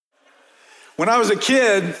When I was a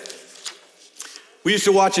kid, we used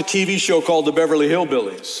to watch a TV show called The Beverly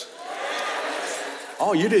Hillbillies.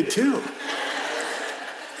 Oh, you did too.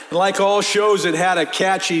 And like all shows, it had a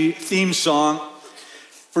catchy theme song.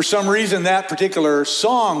 For some reason, that particular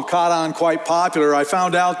song caught on quite popular. I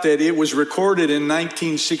found out that it was recorded in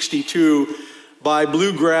 1962 by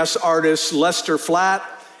bluegrass artists Lester Flatt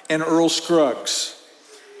and Earl Scruggs.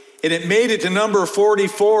 And it made it to number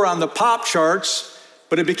 44 on the pop charts,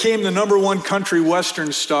 but it became the number one country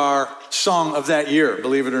western star song of that year,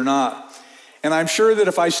 believe it or not. And I'm sure that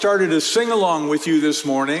if I started to sing along with you this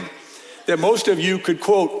morning, that most of you could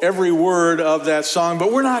quote every word of that song,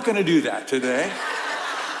 but we're not going to do that today.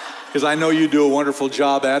 Because I know you do a wonderful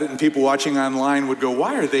job at it, and people watching online would go,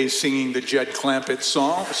 why are they singing the Jed Clampett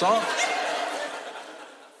song?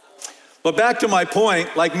 But back to my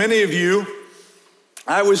point, like many of you,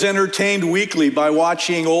 I was entertained weekly by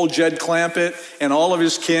watching old Jed Clampett and all of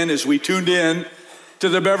his kin as we tuned in to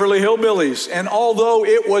the Beverly Hillbillies. And although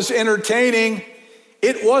it was entertaining,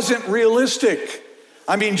 it wasn't realistic.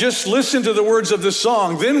 I mean, just listen to the words of the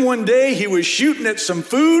song. Then one day he was shooting at some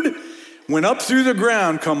food, when up through the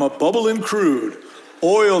ground come a bubbling crude,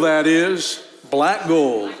 oil that is, black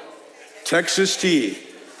gold, Texas tea.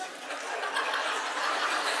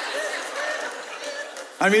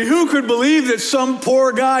 I mean, who could believe that some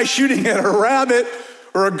poor guy shooting at a rabbit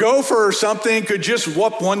or a gopher or something could just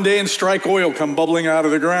whoop one day and strike oil come bubbling out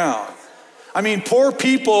of the ground? I mean, poor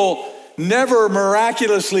people never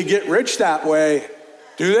miraculously get rich that way,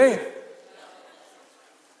 do they?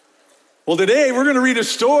 Well, today we're going to read a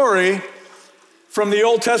story from the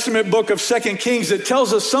Old Testament book of 2 Kings that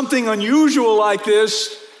tells us something unusual like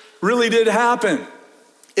this really did happen.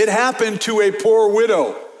 It happened to a poor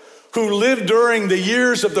widow who lived during the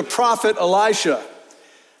years of the prophet Elisha.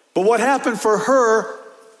 But what happened for her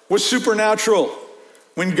was supernatural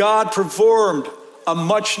when God performed a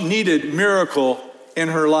much needed miracle in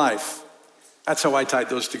her life. That's how I tied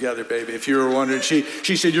those together, baby. If you were wondering, she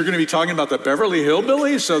said, you're going to be talking about the Beverly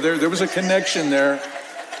Hillbillies? So there was a connection there.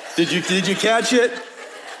 Did you catch it?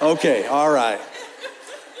 Okay, all right.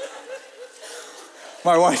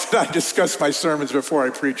 My wife and I discuss my sermons before I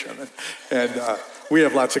preach them, and we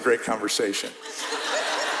have lots of great conversation.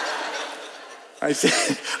 I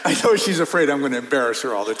know she's afraid I'm going to embarrass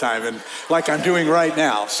her all the time, and like I'm doing right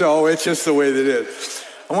now. So it's just the way that it is.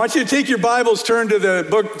 I want you to take your Bibles, turn to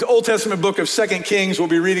the Old Testament book of 2 Kings. We'll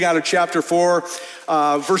be reading out of chapter 4,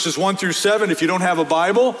 verses 1 through 7. If you don't have a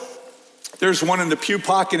Bible, there's one in the pew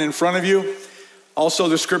pocket in front of you. Also,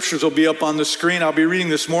 the scriptures will be up on the screen. I'll be reading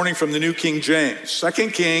this morning from the New King James.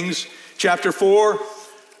 2 Kings chapter 4,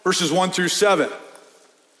 verses 1 through 7.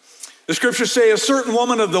 The scriptures say, a certain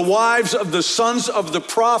woman of the wives of the sons of the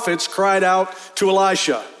prophets cried out to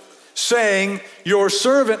Elisha, saying, your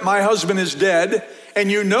servant, my husband, is dead,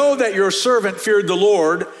 and you know that your servant feared the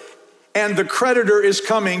Lord, and the creditor is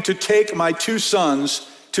coming to take my 2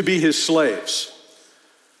 sons to be his slaves.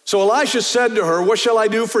 So Elisha said to her, what shall I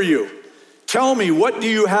do for you? Tell me, what do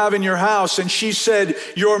you have in your house? And she said,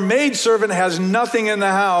 your maidservant has nothing in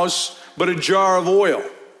the house but a jar of oil.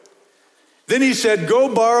 Then he said,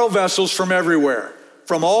 go borrow vessels from everywhere,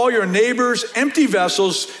 from all your neighbors, empty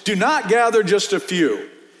vessels. Do not gather just a few.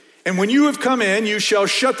 And when you have come in, you shall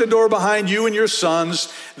shut the door behind you and your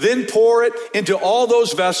sons, then pour it into all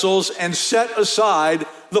those vessels and set aside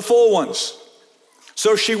the full ones.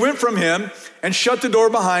 So she went from him and shut the door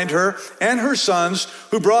behind her and her sons,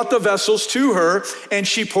 who brought the vessels to her, and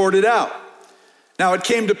she poured it out. Now it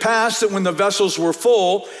came to pass that when the vessels were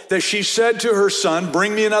full, that she said to her son,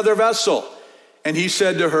 bring me another vessel. And he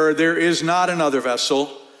said to her, there is not another vessel.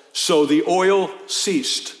 So the oil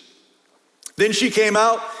ceased. Then she came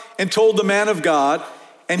out and told the man of God,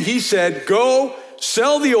 and he said, go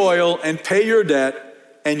sell the oil and pay your debt,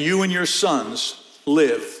 and you and your sons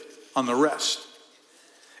live on the rest.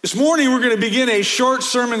 This morning, we're going to begin a short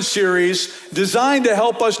sermon series designed to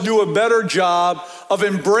help us do a better job of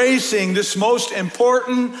embracing this most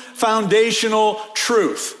important foundational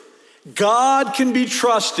truth. God can be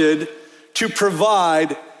trusted to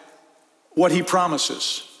provide what he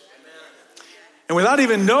promises. And without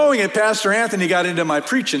even knowing it, Pastor Anthony got into my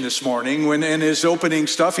preaching this morning when in his opening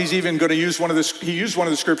stuff, he's even going to use he used one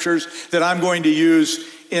of the scriptures that I'm going to use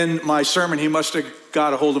in my sermon. He must have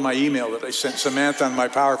got a hold of my email that I sent Samantha on my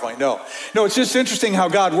PowerPoint. No, it's just interesting how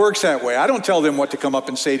God works that way. I don't tell them what to come up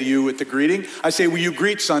and say to you at the greeting. I say, will you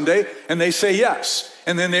greet Sunday? And they say yes.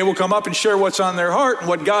 And then they will come up and share what's on their heart, and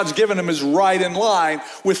what God's given them is right in line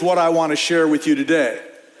with what I want to share with you today.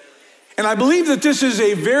 And I believe that this is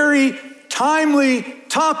a very timely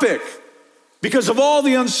topic because of all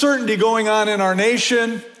the uncertainty going on in our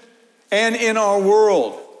nation and in our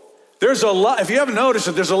world. There's a lot, if you haven't noticed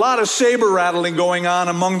it, there's a lot of saber rattling going on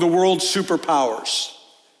among the world's superpowers,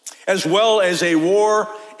 as well as a war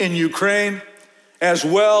in Ukraine, as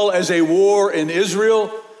well as a war in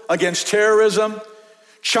Israel against terrorism.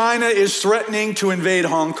 China is threatening to invade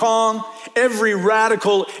Hong Kong. Every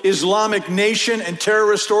radical Islamic nation and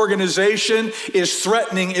terrorist organization is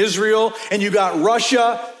threatening Israel. And you got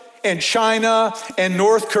Russia and China and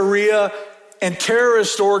North Korea and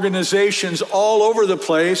terrorist organizations all over the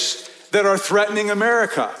place that are threatening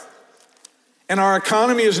America. And our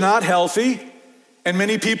economy is not healthy, and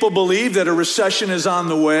many people believe that a recession is on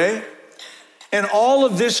the way. And all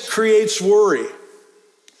of this creates worry.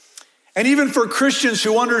 And even for Christians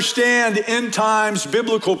who understand end times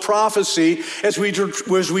biblical prophecy, as we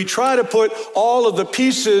try to put all of the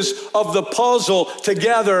pieces of the puzzle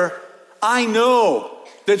together, I know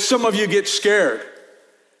that some of you get scared.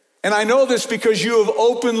 And I know this because you have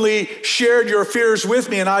openly shared your fears with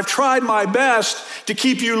me, and I've tried my best to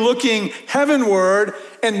keep you looking heavenward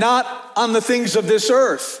and not on the things of this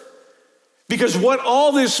earth. Because what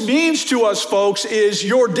all this means to us, folks, is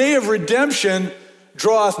your day of redemption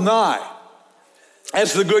draweth nigh,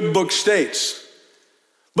 as the good book states.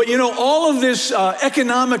 But you know, all of this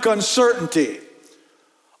economic uncertainty,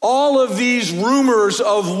 all of these rumors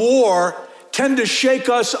of war tend to shake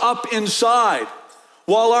us up inside,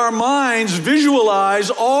 while our minds visualize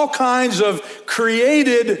all kinds of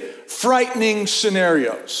created, frightening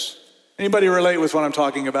scenarios. Anybody relate with what I'm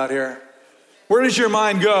talking about here? Where does your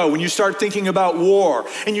mind go when you start thinking about war,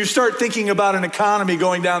 and you start thinking about an economy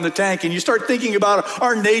going down the tank, and you start thinking about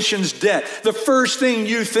our nation's debt? The first thing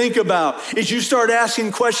you think about is you start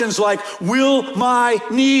asking questions like, will my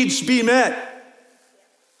needs be met?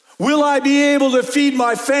 Will I be able to feed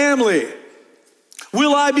my family?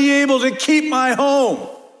 Will I be able to keep my home?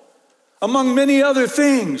 Among many other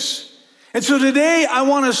things. And so today I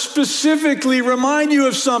want to specifically remind you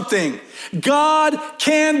of something. God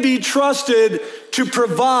can be trusted to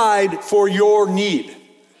provide for your need.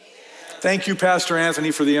 Thank you, Pastor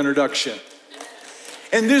Anthony, for the introduction.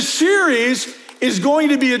 And this series is going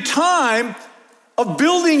to be a time of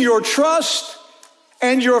building your trust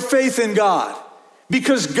and your faith in God.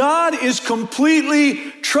 Because God is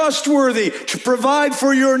completely trustworthy to provide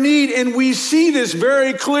for your need. And we see this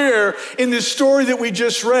very clear in this story that we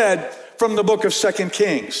just read from the book of 2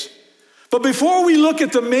 Kings. But before we look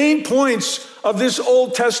at the main points of this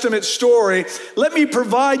Old Testament story, let me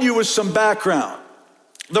provide you with some background.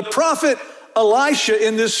 The prophet Elisha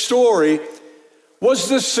in this story was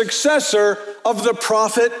the successor of the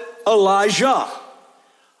prophet Elijah.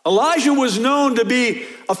 Elijah was known to be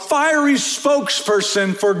a fiery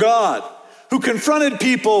spokesperson for God who confronted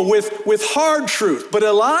people with hard truth. But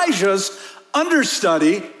Elijah's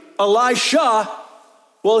understudy, Elisha,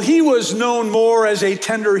 well, he was known more as a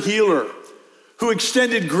tender healer who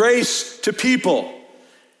extended grace to people.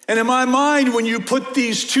 And in my mind, when you put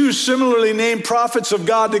these two similarly named prophets of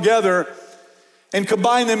God together and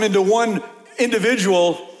combine them into one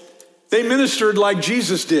individual, they ministered like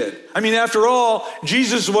Jesus did. I mean, after all,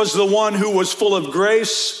 Jesus was the one who was full of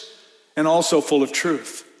grace and also full of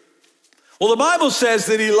truth. Well, the Bible says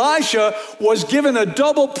that Elisha was given a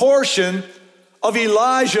double portion of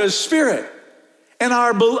Elijah's spirit. And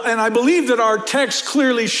I believe that our text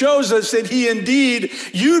clearly shows us that he indeed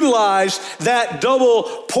utilized that double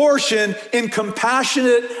portion in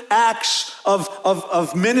compassionate acts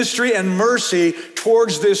of ministry and mercy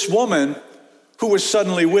towards this woman who was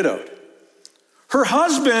suddenly widowed. Her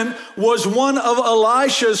husband was one of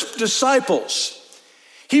Elisha's disciples.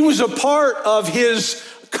 He was a part of his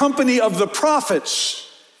company of the prophets.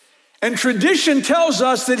 And tradition tells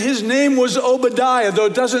us that his name was Obadiah, though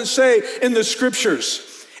it doesn't say in the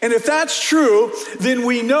scriptures. And if that's true, then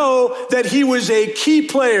we know that he was a key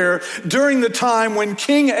player during the time when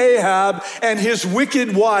King Ahab and his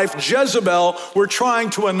wicked wife Jezebel were trying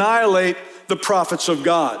to annihilate the prophets of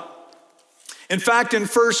God. In fact, in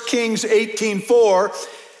 1 Kings 18:4,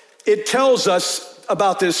 it tells us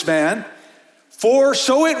about this man. For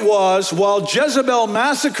so it was, while Jezebel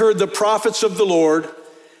massacred the prophets of the Lord,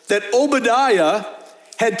 that Obadiah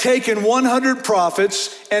had taken 100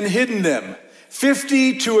 prophets and hidden them,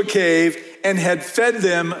 50 to a cave, and had fed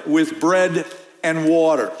them with bread and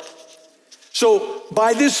water. So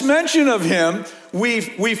by this mention of him, we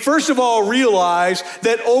first of all realize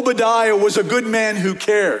that Obadiah was a good man who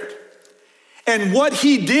cared. And what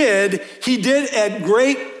he did at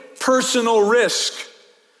great personal risk.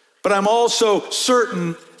 But I'm also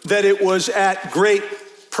certain that it was at great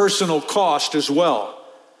personal cost as well.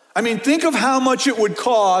 I mean, think of how much it would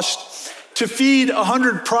cost to feed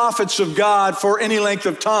 100 prophets of God for any length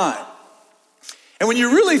of time. And when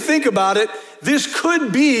you really think about it, this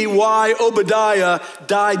could be why Obadiah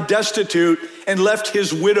died destitute and left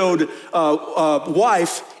his widowed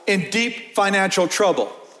wife in deep financial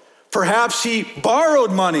trouble. Perhaps he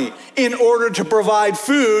borrowed money in order to provide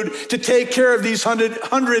food to take care of these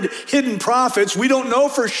 100 hidden prophets. We don't know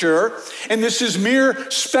for sure, and this is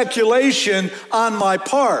mere speculation on my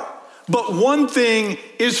part. But one thing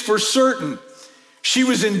is for certain. She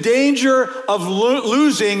was in danger of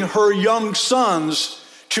losing her young sons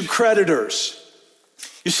to creditors.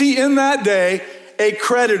 You see, in that day, a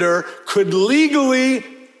creditor could legally,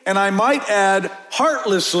 and I might add,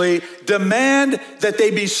 heartlessly, demand that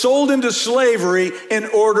they be sold into slavery in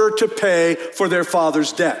order to pay for their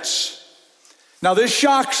father's debts. Now, this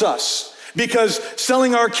shocks us because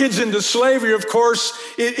selling our kids into slavery, of course,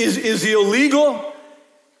 is illegal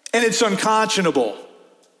and it's unconscionable.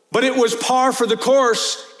 But it was par for the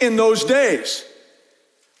course in those days.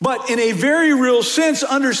 But in a very real sense,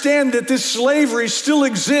 understand that this slavery still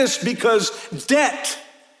exists because debt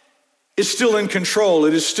is still in control.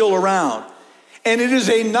 It is still around. And it is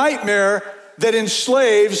a nightmare that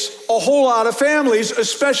enslaves a whole lot of families,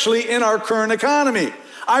 especially in our current economy.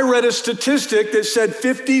 I read a statistic that said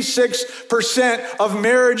 56% of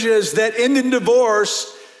marriages that end in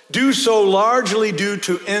divorce do so largely due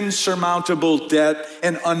to insurmountable debt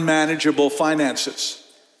and unmanageable finances.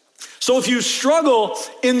 So if you struggle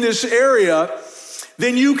in this area,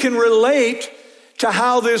 then you can relate to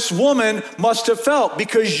how this woman must have felt,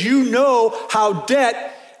 because you know how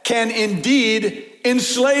debt can indeed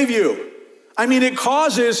enslave you. I mean, it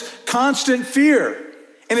causes constant fear,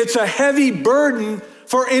 and it's a heavy burden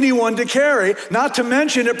for anyone to carry. Not to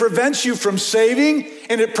mention, it prevents you from saving,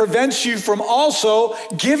 and it prevents you from also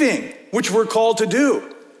giving, which we're called to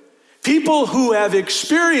do. People who have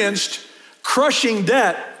experienced crushing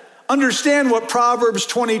debt understand what Proverbs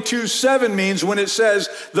 22:7 means when it says,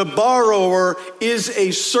 the borrower is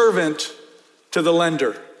a servant to the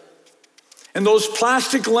lender. And those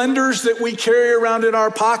plastic lenders that we carry around in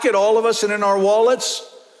our pocket, all of us, and in our wallets,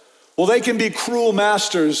 well, they can be cruel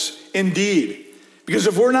masters indeed. Because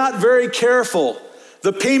if we're not very careful,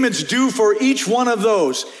 the payments due for each one of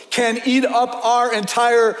those can eat up our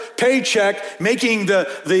entire paycheck, making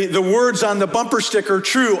the words on the bumper sticker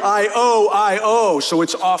true. I owe, so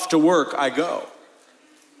it's off to work I go.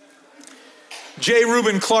 J.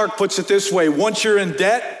 Reuben Clark puts it this way: once you're in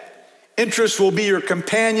debt, interest will be your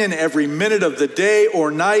companion every minute of the day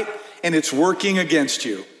or night, and it's working against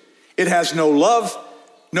you. It has no love,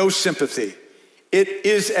 no sympathy. It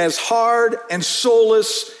is as hard and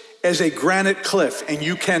soulless as a granite cliff, and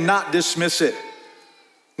you cannot dismiss it.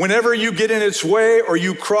 Whenever you get in its way, or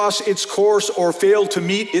you cross its course, or fail to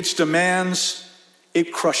meet its demands,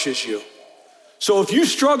 it crushes you. So if you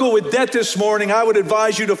struggle with debt this morning, I would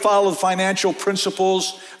advise you to follow the financial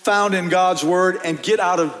principles found in God's word and get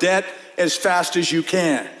out of debt as fast as you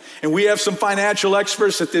can. And we have some financial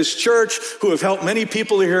experts at this church who have helped many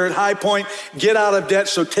people here at High Point get out of debt.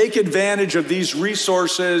 So take advantage of these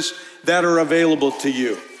resources that are available to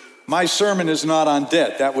you. My sermon is not on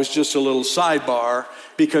debt. That was just a little sidebar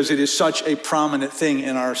because it is such a prominent thing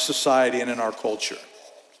in our society and in our culture.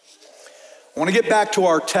 I want to get back to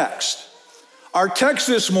our text. Our text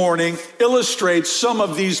this morning illustrates some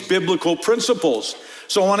of these biblical principles.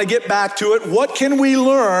 So I want to get back to it. What can we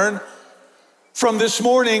learn from this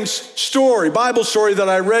morning's story, Bible story that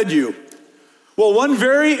I read you? Well, one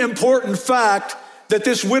very important fact that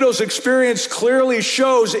this widow's experience clearly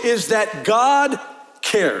shows is that God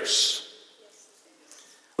cares.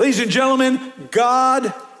 Ladies and gentlemen,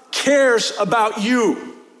 God cares about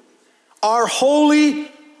you. Our holy,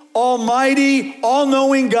 almighty,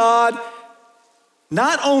 all-knowing God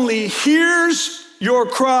not only hears your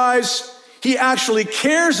cries, he actually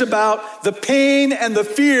cares about the pain and the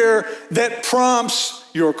fear that prompts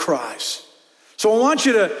your cries. So I want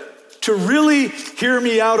you to really hear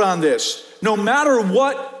me out on this. No matter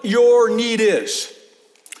what your need is,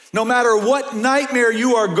 no matter what nightmare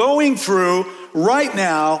you are going through right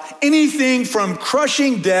now, anything from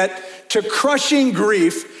crushing debt to crushing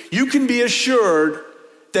grief, you can be assured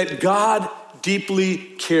that God deeply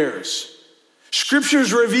cares.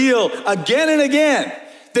 Scriptures reveal again and again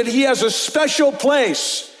that he has a special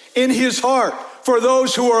place in his heart for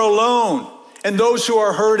those who are alone and those who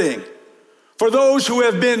are hurting, for those who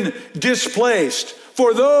have been displaced,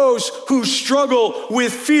 for those who struggle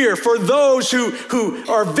with fear, for those who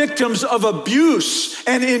are victims of abuse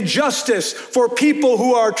and injustice, for people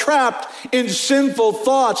who are trapped in sinful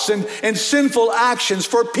thoughts and sinful actions,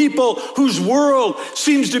 for people whose world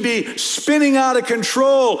seems to be spinning out of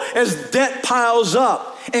control as debt piles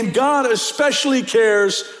up. And God especially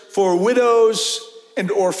cares for widows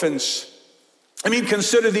and orphans.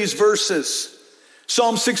 Consider these verses.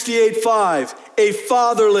 Psalm 68:5, a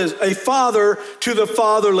father to the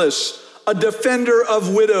fatherless, a defender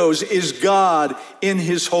of widows is God in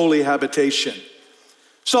his holy habitation.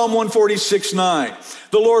 Psalm 146:9,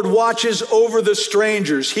 the Lord watches over the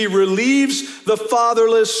strangers. He relieves the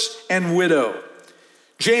fatherless and widow.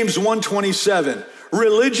 James 1:27,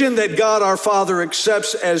 religion that God our Father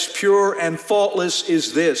accepts as pure and faultless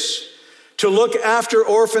is this, to look after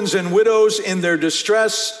orphans and widows in their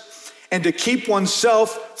distress and to keep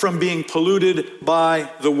oneself from being polluted by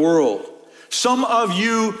the world. Some of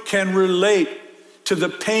you can relate to the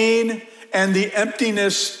pain and the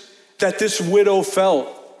emptiness that this widow felt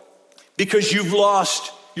because you've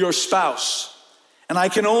lost your spouse. And I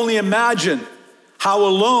can only imagine how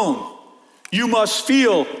alone you must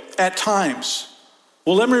feel at times.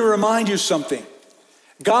 Well, let me remind you something.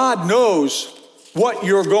 God knows what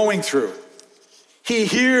you're going through. He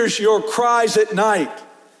hears your cries at night.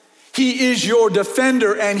 He is your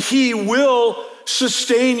defender, and he will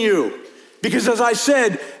sustain you. Because as I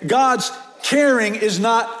said, God's caring is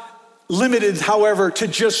not limited, however, to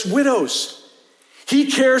just widows. He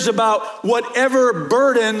cares about whatever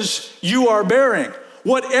burdens you are bearing,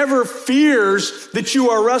 whatever fears that you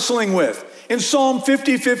are wrestling with. In Psalm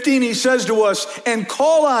 50:15, he says to us, and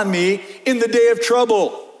call on me in the day of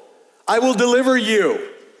trouble. I will deliver you.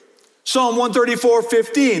 Psalm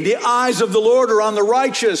 134:15, the eyes of the Lord are on the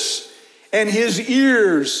righteous, and his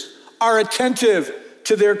ears are attentive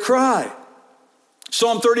to their cry.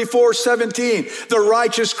 Psalm 34:17, the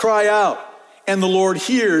righteous cry out, and the Lord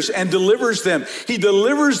hears and delivers them. He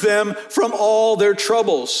delivers them from all their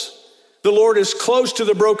troubles. The Lord is close to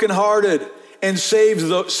the brokenhearted and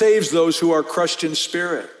saves those who are crushed in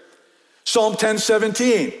spirit. Psalm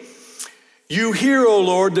 10:17, you hear, O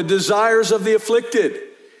Lord, the desires of the afflicted.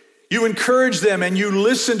 You encourage them and you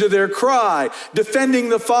listen to their cry, defending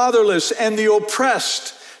the fatherless and the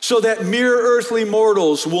oppressed, so that mere earthly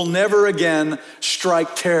mortals will never again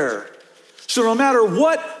strike terror. So no matter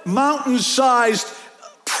what mountain-sized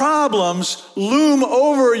problems loom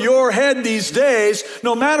over your head these days,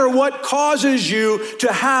 no matter what causes you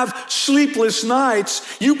to have sleepless nights,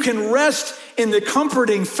 you can rest in the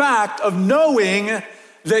comforting fact of knowing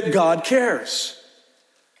that God cares.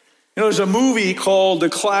 There's a movie called The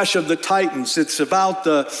Clash of the Titans. It's about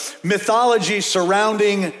the mythology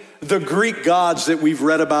surrounding the Greek gods that we've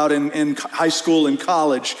read about in high school and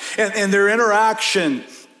college, and their interaction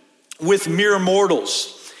with mere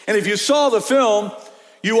mortals. And if you saw the film,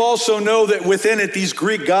 you also know that within it, these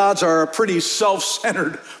Greek gods are a pretty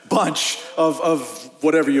self-centered bunch of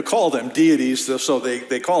whatever you call them, deities, so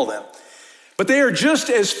they call them. But they are just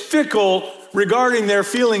as fickle regarding their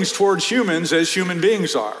feelings towards humans as human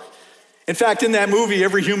beings are. In fact, in that movie,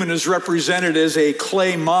 every human is represented as a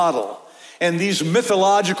clay model. And these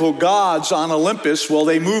mythological gods on Olympus, well,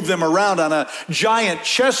 they move them around on a giant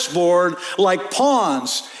chessboard like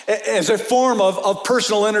pawns as a form of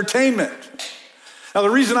personal entertainment. Now, the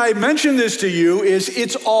reason I mention this to you is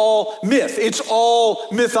it's all myth. It's all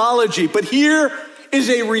mythology. But here is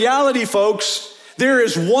a reality, folks. There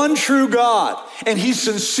is one true God, and he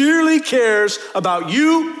sincerely cares about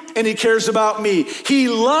you, and he cares about me. He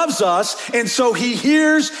loves us, and so he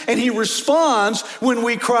hears and he responds when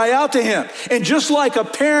we cry out to him. And just like a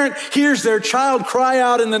parent hears their child cry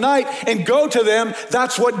out in the night and go to them,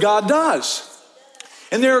 that's what God does.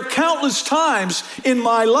 And there are countless times in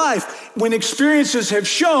my life when experiences have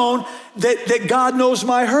shown that God knows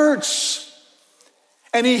my hurts,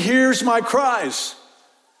 and he hears my cries.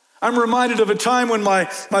 I'm reminded of a time when my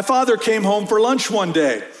father came home for lunch one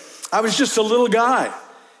day. I was just a little guy.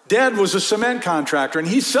 Dad was a cement contractor, and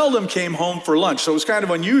he seldom came home for lunch, so it was kind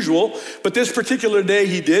of unusual, but this particular day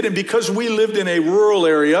he did, and because we lived in a rural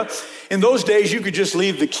area, in those days you could just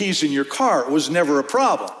leave the keys in your car. It was never a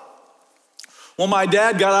problem. Well, my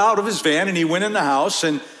dad got out of his van, and he went in the house,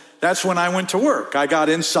 and that's when I went to work. I got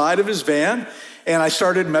inside of his van, and I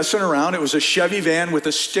started messing around. It was a Chevy van with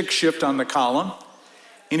a stick shift on the column.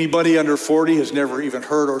 Anybody under 40 has never even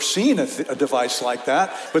heard or seen a device like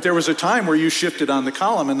that. But there was a time where you shifted on the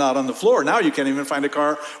column and not on the floor. Now you can't even find a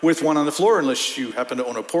car with one on the floor unless you happen to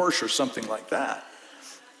own a Porsche or something like that.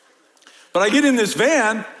 But I get in this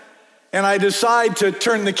van and I decide to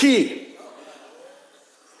turn the key.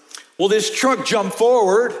 Well, this truck jumped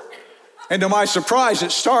forward, and to my surprise,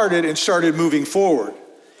 it started moving forward.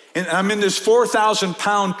 And I'm in this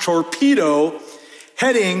 4,000-pound torpedo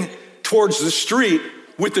heading towards the street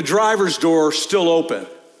with the driver's door still open.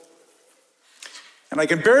 And I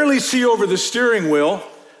can barely see over the steering wheel,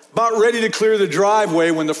 about ready to clear the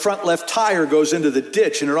driveway when the front left tire goes into the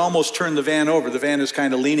ditch, and it almost turned the van over. The van is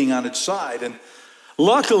kind of leaning on its side. And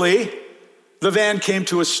luckily, the van came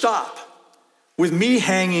to a stop with me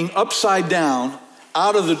hanging upside down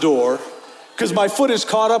out of the door because my foot is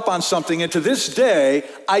caught up on something. And to this day,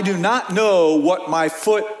 I do not know what my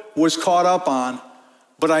foot was caught up on,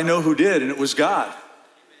 but I know who did, and it was God.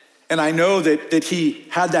 And I know that he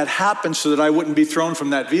had that happen so that I wouldn't be thrown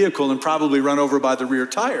from that vehicle and probably run over by the rear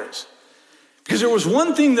tires. Because there was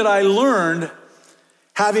one thing that I learned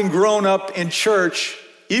having grown up in church,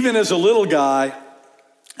 even as a little guy,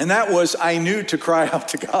 and that was I knew to cry out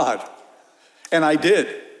to God. And I did.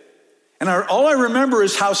 And all I remember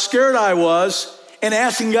is how scared I was and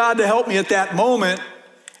asking God to help me at that moment,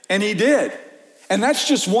 and he did. And that's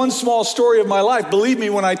just one small story of my life. Believe me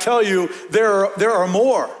when I tell you, there are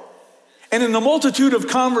more. And in the multitude of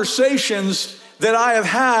conversations that I have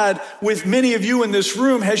had with many of you in this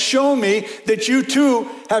room has shown me that you too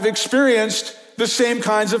have experienced the same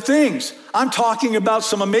kinds of things. I'm talking about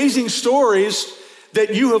some amazing stories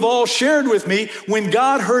that you have all shared with me when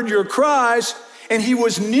God heard your cries and he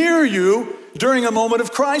was near you during a moment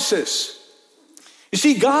of crisis. You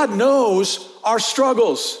see, God knows our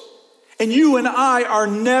struggles, and you and I are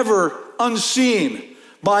never unseen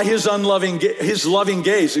by his loving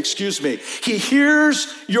gaze, He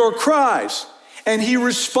hears your cries, and he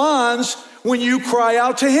responds when you cry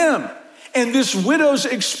out to him. And this widow's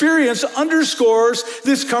experience underscores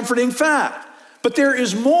this comforting fact. But there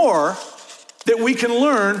is more that we can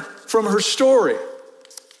learn from her story.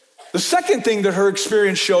 The second thing that her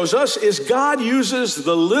experience shows us is God uses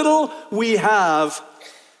the little we have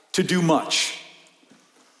to do much.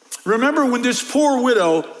 Remember when this poor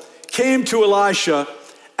widow came to Elisha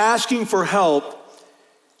asking for help,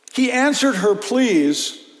 he answered her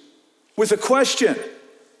pleas with a question.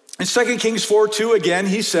 In 2 Kings 4:2 again,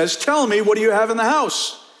 he says, "Tell me, what do you have in the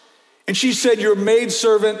house?" And she said, "Your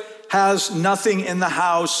maidservant has nothing in the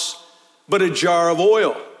house but a jar of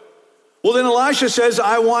oil." Well, then Elisha says,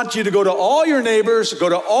 "I want you to go to all your neighbors, go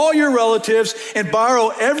to all your relatives, and borrow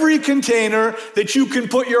every container that you can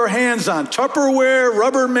put your hands on. Tupperware,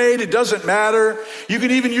 Rubbermaid, it doesn't matter. You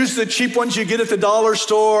can even use the cheap ones you get at the dollar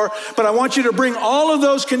store. But I want you to bring all of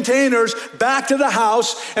those containers back to the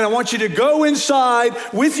house, and I want you to go inside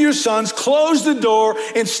with your sons, close the door,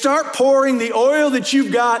 and start pouring the oil that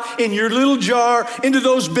you've got in your little jar into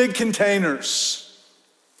those big containers."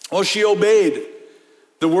 Well, she obeyed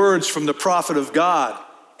the words from the prophet of God,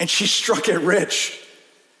 and she struck it rich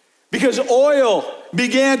because oil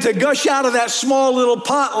began to gush out of that small little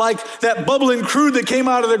pot like that bubbling crude that came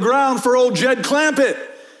out of the ground for old Jed Clampett.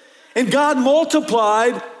 And God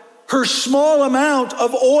multiplied her small amount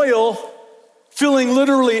of oil, filling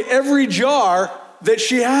literally every jar that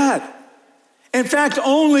she had. In fact,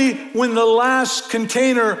 only when the last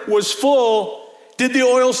container was full did the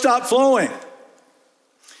oil stop flowing.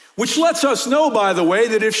 Which lets us know, by the way,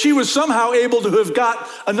 that if she was somehow able to have got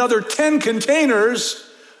another 10 containers,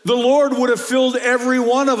 the Lord would have filled every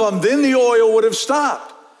one of them. Then the oil would have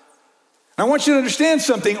stopped. I want you to understand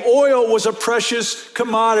something. Oil was a precious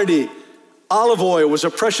commodity. Olive oil was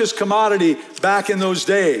a precious commodity back in those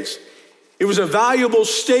days. It was a valuable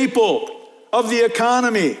staple of the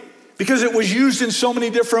economy because it was used in so many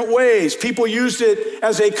different ways. People used it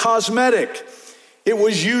as a cosmetic. It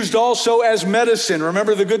was used also as medicine.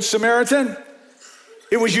 Remember the Good Samaritan?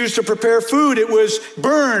 It was used to prepare food. It was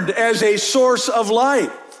burned as a source of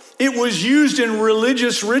light. It was used in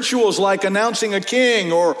religious rituals like announcing a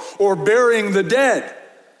king or burying the dead.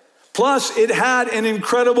 Plus, it had an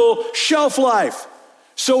incredible shelf life,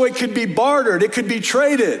 so it could be bartered, it could be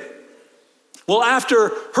traded. Well, after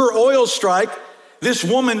her oil strike, this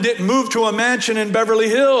woman didn't move to a mansion in Beverly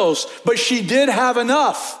Hills, but she did have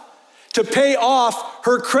enough to pay off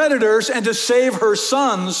her creditors and to save her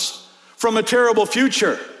sons from a terrible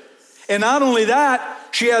future. And not only that,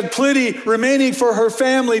 she had plenty remaining for her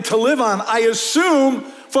family to live on, I assume,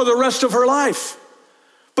 for the rest of her life.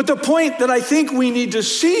 But the point that I think we need to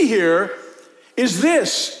see here is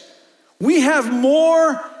this: we have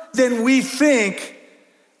more than we think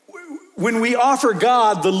when we offer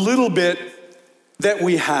God the little bit that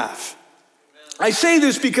we have. I say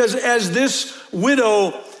this because as this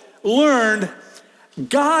widow learned,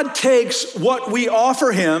 God takes what we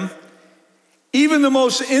offer him, even the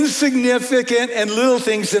most insignificant and little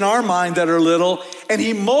things in our mind that are little, and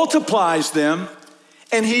he multiplies them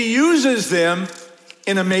and he uses them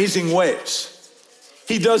in amazing ways.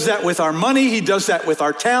 He does that with our money. He does that with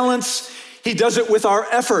our talents. He does it with our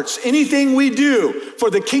efforts. Anything we do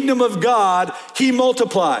for the kingdom of God, he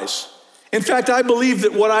multiplies. In fact, I believe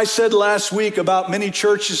that what I said last week about many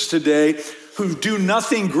churches today who do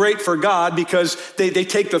nothing great for God because they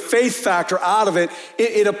take the faith factor out of it,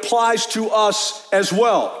 it applies to us as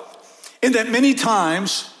well. In that many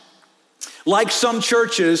times, like some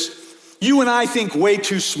churches, you and I think way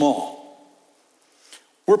too small.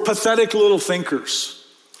 We're pathetic little thinkers.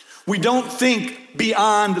 We don't think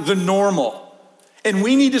beyond the normal. And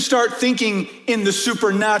we need to start thinking in the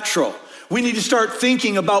supernatural. We need to start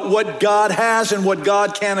thinking about what God has and what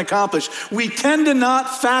God can accomplish. We tend to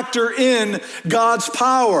not factor in God's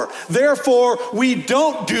power. Therefore, we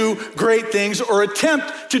don't do great things or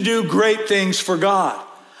attempt to do great things for God.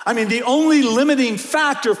 I mean, the only limiting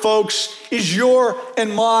factor, folks, is your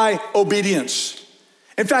and my obedience.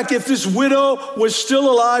 In fact, if this widow was still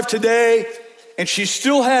alive today and she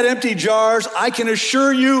still had empty jars, I can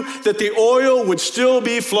assure you that the oil would still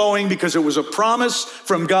be flowing because it was a promise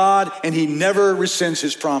from God and he never rescinds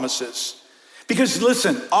his promises. Because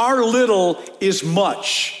listen, our little is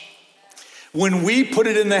much when we put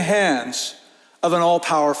it in the hands of an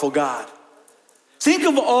all-powerful God. Think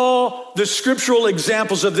of all the scriptural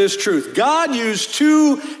examples of this truth. God used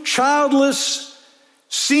two childless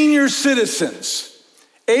senior citizens,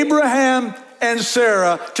 Abraham and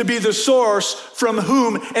Sarah, to be the source from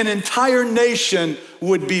whom an entire nation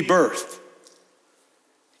would be birthed.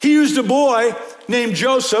 He used a boy named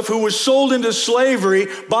Joseph who was sold into slavery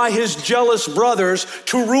by his jealous brothers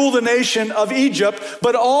to rule the nation of Egypt,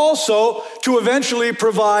 but also to eventually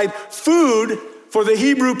provide food for the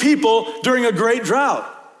Hebrew people during a great drought.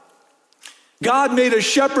 God made a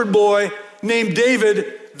shepherd boy named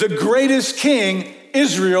David the greatest king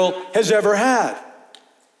Israel has ever had.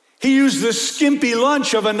 He used the skimpy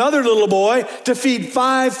lunch of another little boy to feed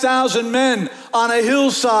 5,000 men on a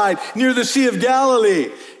hillside near the Sea of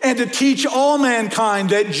Galilee and to teach all mankind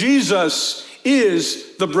that Jesus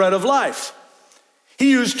is the bread of life.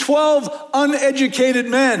 He used 12 uneducated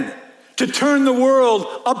men to turn the world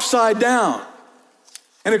upside down.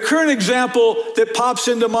 And a current example that pops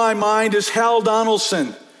into my mind is Hal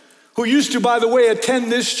Donaldson, who used to, by the way,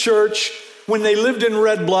 attend this church when they lived in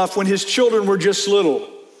Red Bluff when his children were just little.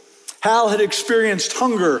 Hal had experienced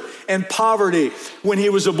hunger and poverty when he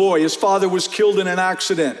was a boy. His father was killed in an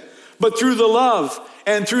accident. But through the love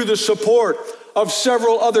and through the support of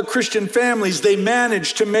several other Christian families, they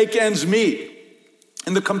managed to make ends meet.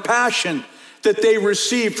 And the compassion that they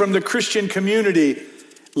received from the Christian community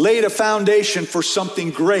laid a foundation for something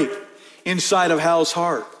great inside of Hal's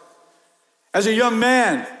heart. As a young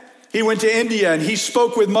man, he went to India and he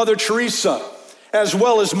spoke with Mother Teresa, as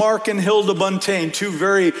well as Mark and Hilda Buntain, two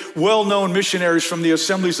very well-known missionaries from the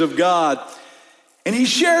Assemblies of God. And he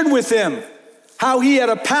shared with them how he had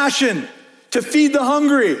a passion to feed the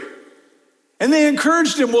hungry. And they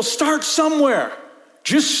encouraged him, well, start somewhere.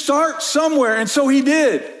 Just start somewhere. And so he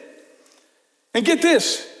did. And get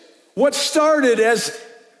this, what started as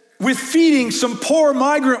with feeding some poor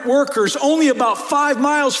migrant workers only about 5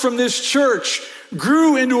 miles from this church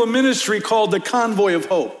grew into a ministry called the Convoy of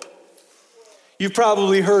Hope. You've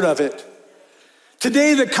probably heard of it.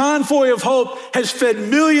 Today, the Convoy of Hope has fed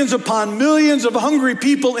millions upon millions of hungry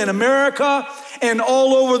people in America and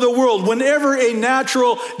all over the world. Whenever a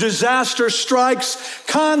natural disaster strikes,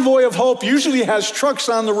 Convoy of Hope usually has trucks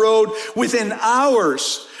on the road within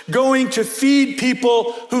hours going to feed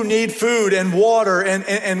people who need food and water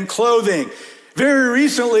and clothing. Very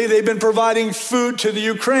recently, they've been providing food to the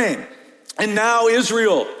Ukraine and now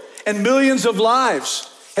Israel, and millions of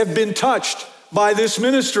lives have been touched by this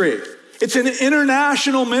ministry. It's an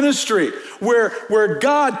international ministry where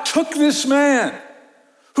God took this man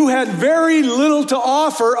who had very little to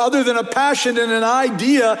offer other than a passion and an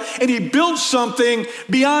idea, and he built something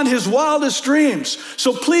beyond his wildest dreams.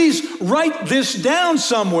 So please write this down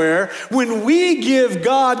somewhere. When we give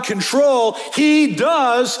God control, he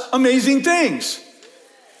does amazing things.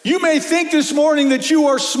 You may think this morning that you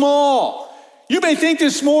are small. You may think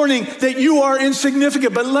this morning that you are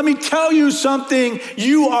insignificant, but let me tell you something,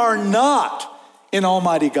 you are not in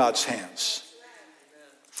Almighty God's hands.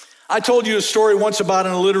 I told you a story once about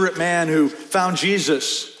an illiterate man who found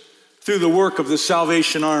Jesus through the work of the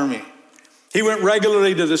Salvation Army. He went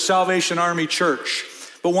regularly to the Salvation Army church,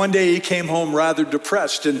 but one day he came home rather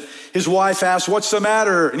depressed, and his wife asked, "What's the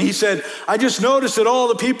matter?" And he said, "I just noticed that all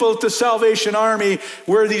the people at the Salvation Army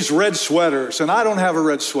wear these red sweaters, and I don't have a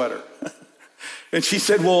red sweater." And she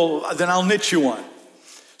said, "Well, then I'll knit you one."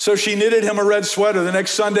 So she knitted him a red sweater. The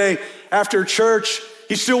next Sunday after church,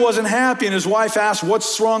 he still wasn't happy, and his wife asked,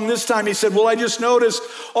 "What's wrong this time?" He said, "Well, I just noticed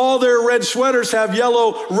all their red sweaters have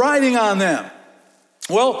yellow writing on them."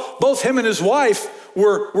 Well, both him and his wife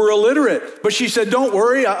were illiterate. But she said, don't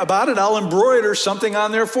worry about it. I'll embroider something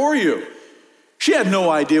on there for you. She had no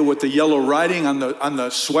idea what the yellow writing on the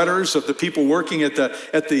sweaters of the people working at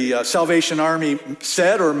the Salvation Army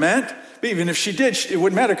said or meant. But even if she did, it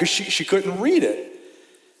wouldn't matter because she couldn't read it.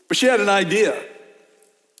 But she had an idea.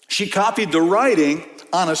 She copied the writing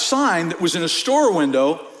on a sign that was in a store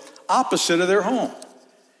window opposite of their home.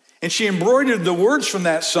 And she embroidered the words from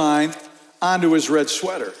that sign onto his red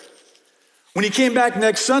sweater. When he came back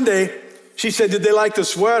next Sunday, she said, did they like the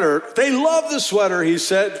sweater? They loved the sweater, he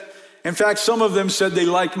said. In fact, some of them said they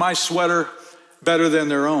liked my sweater better than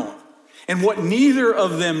their own. And what neither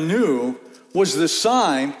of them knew was the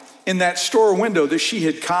sign in that store window that she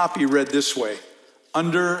had copied read this way: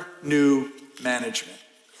 under new management.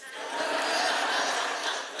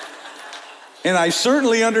 And I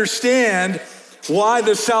certainly understand why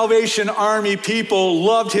the Salvation Army people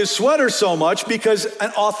loved his sweater so much, because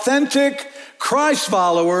an authentic Christ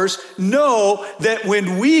followers know that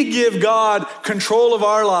when we give God control of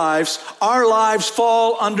our lives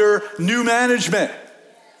fall under new management.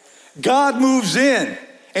 God moves in,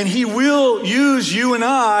 and he will use you and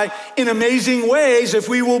I in amazing ways if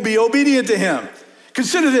we will be obedient to him.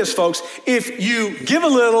 Consider this, folks. If you give a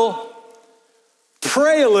little,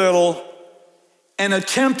 pray a little, and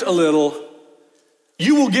attempt a little,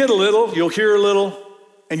 you will get a little, you'll hear a little,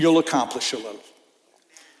 and you'll accomplish a little.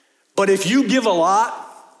 But if you give a lot,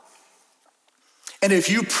 and if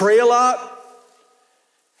you pray a lot,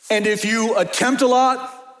 and if you attempt a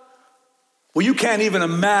lot, well, you can't even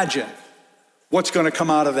imagine what's going to come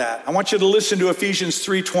out of that. I want you to listen to Ephesians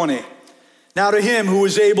 3:20. Now to him who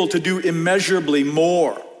is able to do immeasurably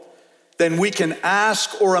more than we can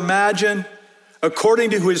ask or imagine, according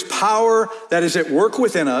to his power that is at work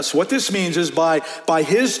within us. What this means is by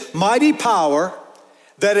his mighty power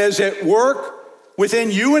that is at work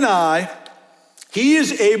within you and I, he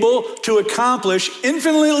is able to accomplish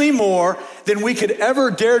infinitely more than we could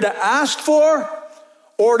ever dare to ask for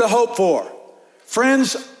or to hope for.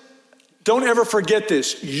 Friends, don't ever forget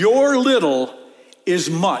this. Your little is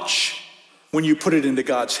much when you put it into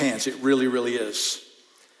God's hands. It really, really is.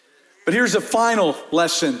 But here's a final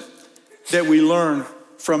lesson that we learn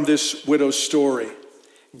from this widow's story.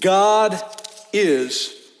 God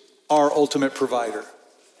is our ultimate provider.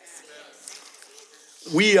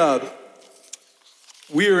 We are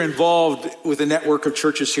involved with a network of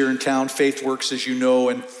churches here in town, FaithWorks, as you know,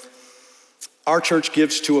 and our church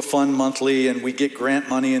gives to a fund monthly, and we get grant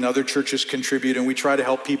money, and other churches contribute, and we try to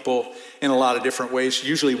help people in a lot of different ways,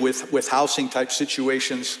 usually with housing type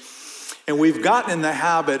situations. And we've gotten in the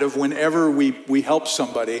habit of whenever we help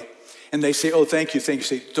somebody, and they say, oh, thank you,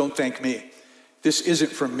 say, don't thank me. This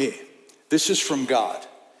isn't from me. This is from God.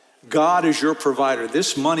 God is your provider.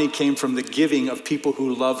 This money came from the giving of people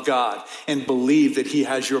who love God and believe that he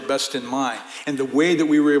has your best in mind. And the way that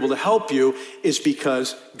we were able to help you is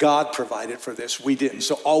because God provided for this. We didn't.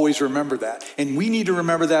 So always remember that. And we need to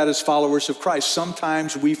remember that as followers of Christ.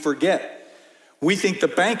 Sometimes we forget. We think the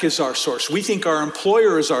bank is our source. We think our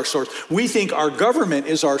employer is our source. We think our government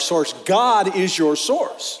is our source. God is your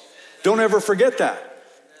source. Don't ever forget that.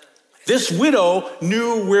 This widow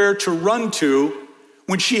knew where to run to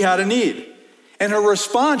when she had a need. And her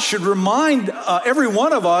response should remind every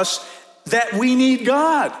one of us that we need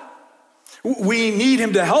God. We need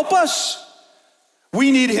him to help us.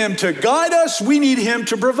 We need him to guide us. We need him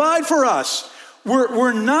to provide for us.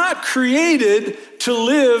 We're not created to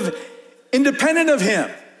live independent of him.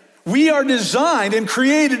 We are designed and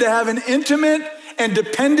created to have an intimate and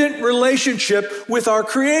dependent relationship with our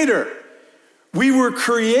Creator. We were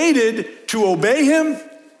created to obey him,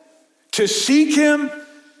 to seek him,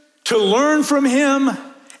 to learn from him,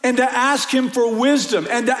 and to ask him for wisdom,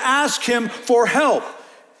 and to ask him for help.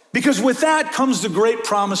 Because with that comes the great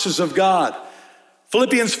promises of God.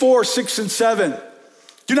 Philippians 4:6-7.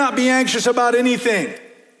 Do not be anxious about anything,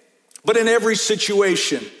 but in every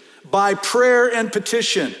situation, by prayer and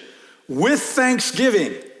petition, with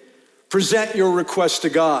thanksgiving, present your requests to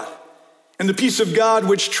God. And the peace of God,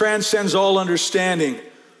 which transcends all understanding,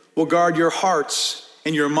 will guard your hearts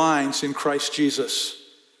and your minds in Christ Jesus.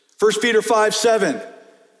 1 Peter 5:7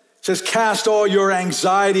 says, cast all your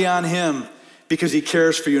anxiety on him because he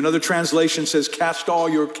cares for you. Another translation says, cast all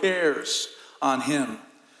your cares on him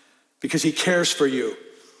because he cares for you.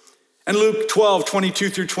 And Luke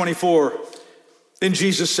 12:22-24, then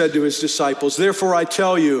Jesus said to his disciples, therefore I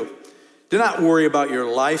tell you, do not worry about your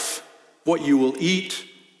life, what you will eat,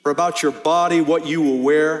 or about your body, what you will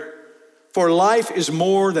wear. For life is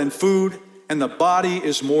more than food, and the body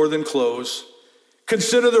is more than clothes.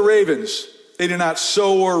 Consider the ravens. They do not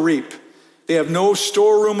sow or reap. They have no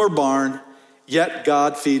storeroom or barn, yet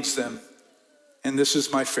God feeds them. And this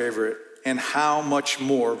is my favorite. And how much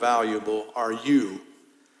more valuable are you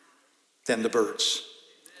than the birds?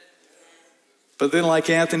 But then, like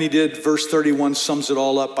Anthony did, verse 31 sums it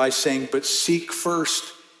all up by saying, but seek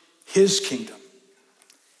first his kingdom,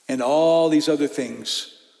 and all these other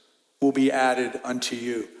things will be added unto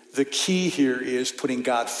you. The key here is putting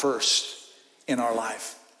God first in our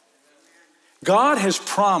life. God has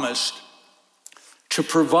promised to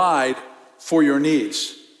provide for your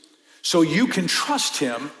needs, so you can trust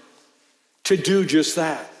him to do just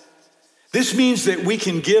that. This means that we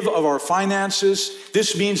can give of our finances.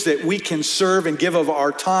 This means that we can serve and give of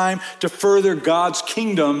our time to further God's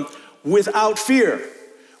kingdom without fear.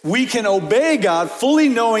 We can obey God fully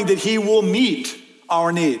knowing that he will meet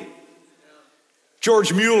our need.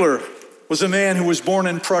 George Mueller was a man who was born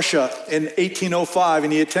in Prussia in 1805,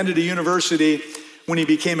 and he attended a university when he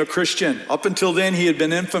became a Christian. Up until then, he had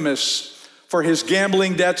been infamous for his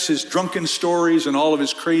gambling debts, his drunken stories, and all of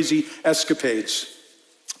his crazy escapades.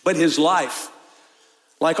 But his life,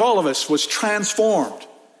 like all of us, was transformed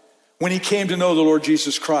when he came to know the Lord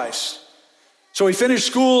Jesus Christ. So he finished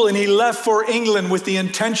school and he left for England with the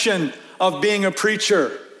intention of being a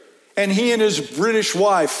preacher. And he and his British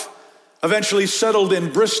wife eventually settled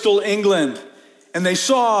in Bristol, England. And they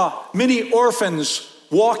saw many orphans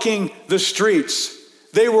walking the streets.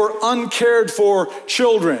 They were uncared for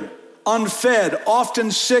children, unfed, often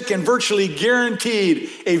sick, and virtually guaranteed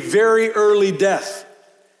a very early death.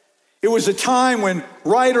 It was a time when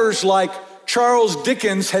writers like Charles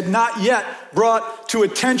Dickens had not yet brought to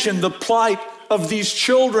attention the plight of these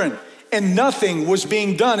children, and nothing was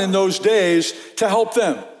being done in those days to help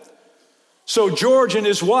them. So George and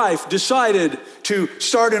his wife decided to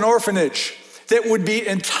start an orphanage that would be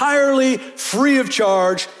entirely free of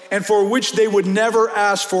charge and for which they would never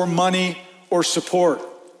ask for money or support.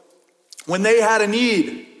 When they had a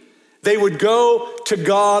need, they would go to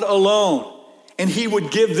God alone, and he would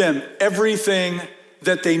give them everything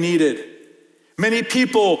that they needed. Many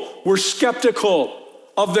people were skeptical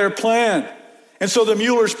of their plan. And so the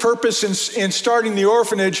Mueller's purpose in starting the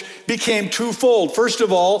orphanage became twofold. First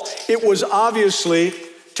of all, it was obviously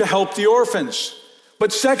to help the orphans.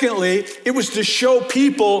 But secondly, it was to show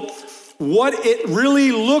people what it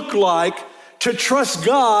really looked like to trust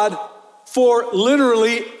God for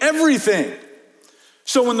literally everything.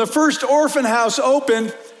 So when the first orphan house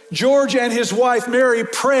opened, George and his wife Mary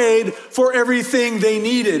prayed for everything they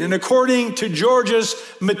needed. And according to George's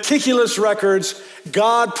meticulous records,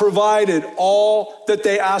 God provided all that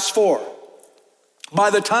they asked for. By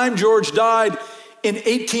the time George died in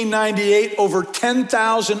 1898, over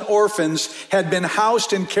 10,000 orphans had been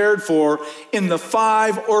housed and cared for in the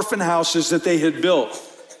 5 orphan houses that they had built.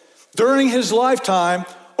 During his lifetime,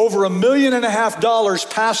 over $1.5 million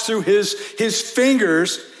passed through his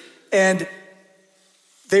fingers, and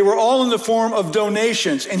they were all in the form of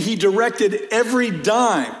donations, and he directed every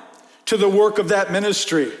dime to the work of that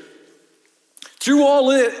ministry. Through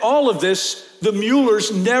all of this, the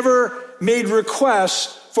Muellers never made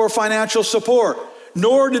requests for financial support,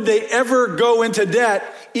 nor did they ever go into debt,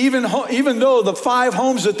 even though the 5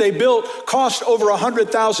 homes that they built cost over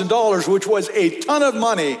 $100,000, which was a ton of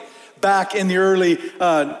money back in the early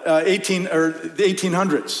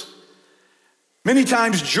 1800s. Many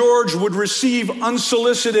times George would receive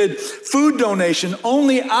unsolicited food donation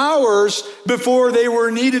only hours before they were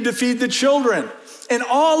needed to feed the children. And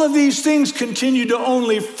all of these things continue to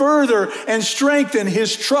only further and strengthen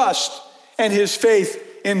his trust and his faith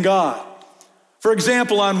in God. For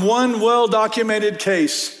example, on one well-documented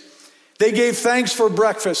case, they gave thanks for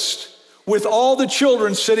breakfast with all the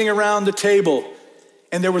children sitting around the table,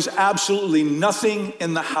 and there was absolutely nothing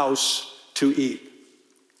in the house to eat.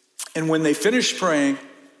 And when they finished praying,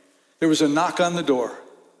 there was a knock on the door,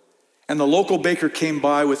 and the local baker came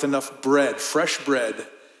by with enough bread, fresh bread,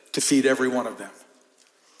 to feed every one of them.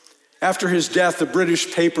 After his death, the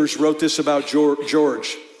British papers wrote this about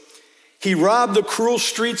George. He robbed the cruel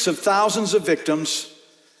streets of thousands of victims,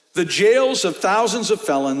 the jails of thousands of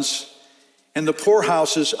felons, and the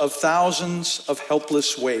poorhouses of thousands of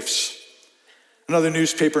helpless waifs. Another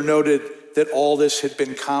newspaper noted that all this had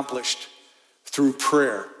been accomplished through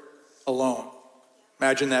prayer alone.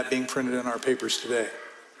 Imagine that being printed in our papers today.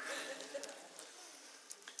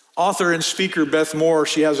 Author and speaker Beth Moore,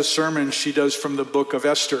 she has a sermon she does from the book of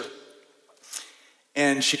Esther.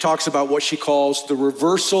 And she talks about what she calls the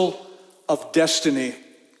reversal of destiny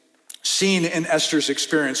seen in Esther's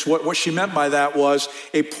experience. What she meant by that was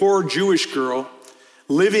a poor Jewish girl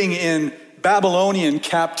living in Babylonian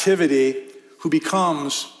captivity who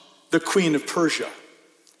becomes the queen of Persia.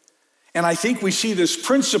 And I think we see this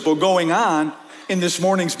principle going on in this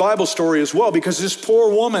morning's Bible story as well, because this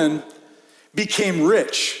poor woman became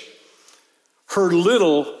rich. Her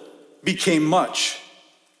little became much.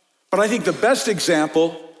 But I think the best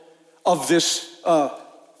example of this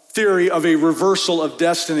theory of a reversal of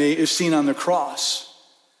destiny is seen on the cross.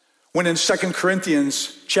 When in 2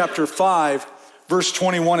 Corinthians chapter 5, verse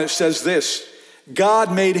 21, it says this: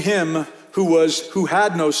 God made him who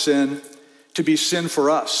had no sin to be sin for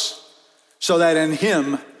us, so that in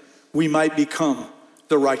him we might become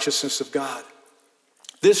the righteousness of God.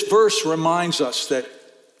 This verse reminds us that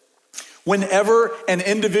whenever an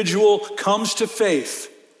individual comes to faith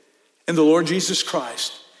in the Lord Jesus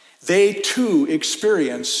Christ, they too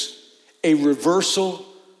experience a reversal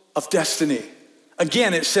of destiny.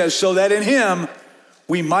 Again, it says, so that in him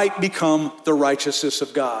we might become the righteousness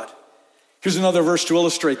of God. Here's another verse to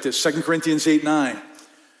illustrate this, 2 Corinthians 8:9.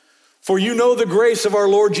 For you know the grace of our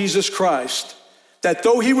Lord Jesus Christ, that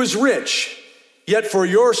though he was rich, yet for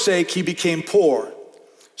your sake he became poor,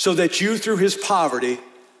 so that you through his poverty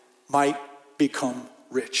might become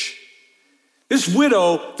rich. This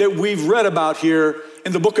widow that we've read about here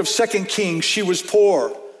in the book of 2 Kings, she was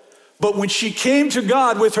poor. But when she came to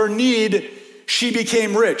God with her need, she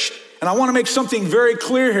became rich. And I want to make something very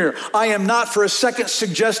clear here. I am not for a second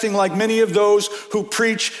suggesting, like many of those who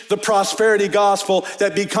preach the prosperity gospel,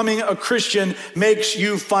 that becoming a Christian makes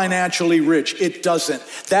you financially rich. It doesn't.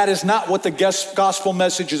 That is not what the gospel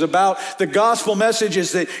message is about. The gospel message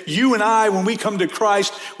is that you and I, when we come to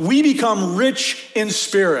Christ, we become rich in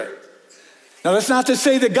spirit. Now, that's not to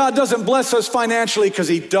say that God doesn't bless us financially, because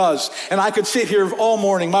he does. And I could sit here all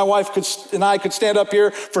morning. My wife and I could stand up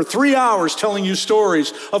here for 3 hours telling you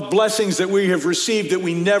stories of blessings that we have received that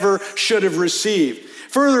we never should have received.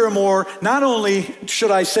 Furthermore, not only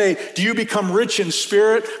should I say, do you become rich in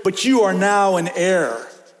spirit, but you are now an heir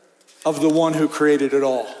of the one who created it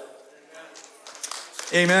all.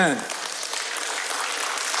 Amen.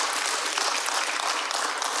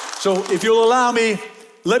 So if you'll allow me,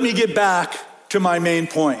 let me get back to my main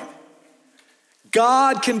point.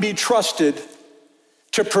 God can be trusted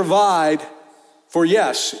to provide for,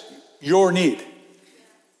 yes, your need.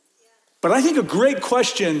 But I think a great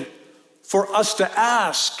question for us to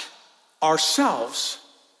ask ourselves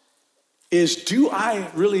is, do I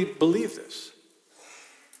really believe this?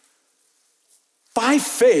 By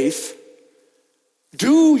faith,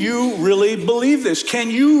 do you really believe this? Can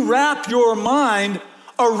you wrap your mind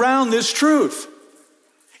around this truth?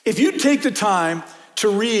 If you take the time to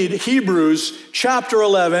read Hebrews chapter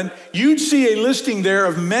 11, you'd see a listing there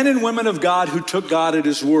of men and women of God who took God at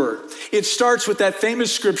his word. It starts with that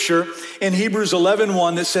famous scripture in Hebrews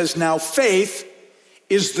 11:1 that says, now faith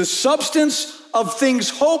is the substance of things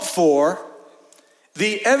hoped for,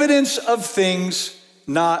 the evidence of things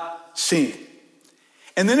not seen.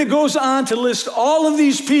 And then it goes on to list all of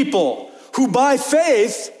these people who by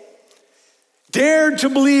faith dared to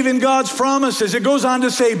believe in God's promises. It goes on to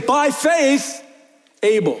say, by faith,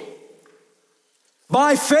 Abel.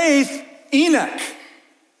 By faith, Enoch.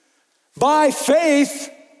 By faith,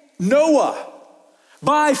 Noah.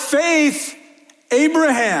 By faith,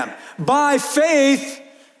 Abraham. By faith,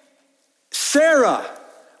 Sarah.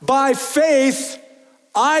 By faith,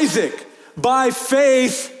 Isaac. By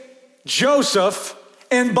faith, Joseph.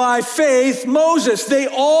 And by faith, Moses. They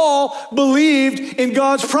all believed in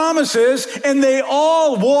God's promises, and they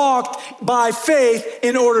all walked by faith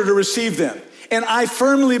in order to receive them. And I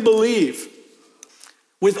firmly believe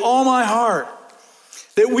with all my heart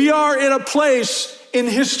that we are in a place in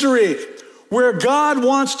history where God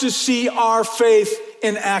wants to see our faith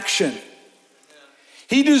in action.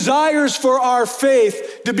 He desires for our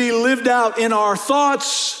faith to be lived out in our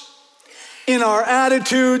thoughts, in our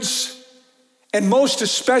attitudes, and most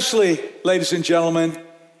especially, ladies and gentlemen,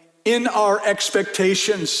 in our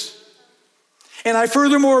expectations. And I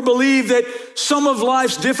furthermore believe that some of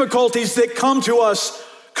life's difficulties that come to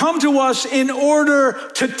us in order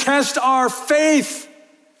to test our faith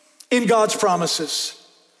in God's promises.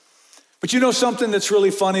 But you know something that's really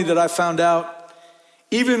funny that I found out?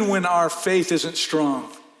 Even when our faith isn't strong,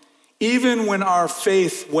 even when our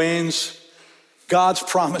faith wanes, God's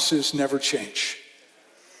promises never change.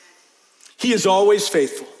 He is always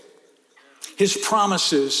faithful. His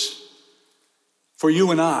promises for you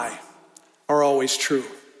and I are always true.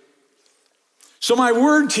 So my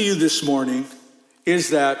word to you this morning is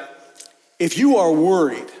that if you are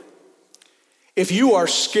worried, if you are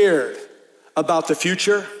scared about the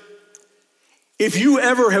future, if you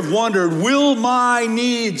ever have wondered, will my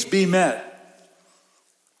needs be met?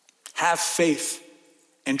 Have faith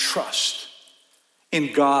and trust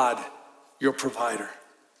in God, your provider.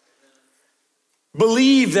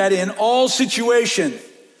 Believe that in all situations,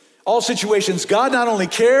 God not only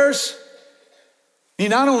cares, he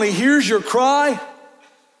not only hears your cry,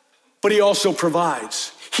 but he also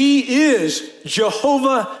provides. He is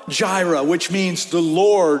Jehovah Jireh, which means the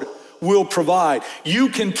Lord will provide. You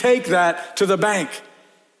can take that to the bank.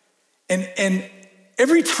 And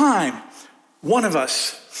every time one of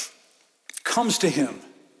us comes to him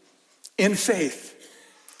in faith,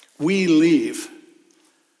 we leave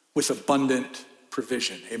with abundant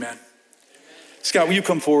provision. Amen. Scott, will you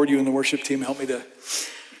come forward, you and the worship team, help me to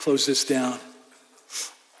close this down.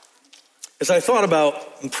 As I thought about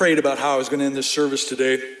and prayed about how I was going to end this service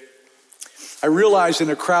today, I realized in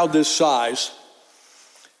a crowd this size,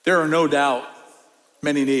 there are no doubt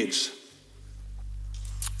many needs.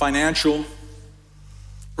 Financial,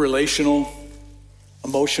 relational,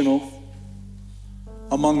 emotional,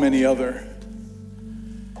 among many other.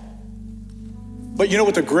 But you know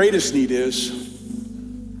what the greatest need is?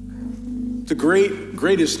 The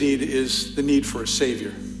greatest need is the need for a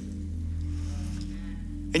Savior.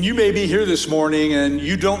 And you may be here this morning and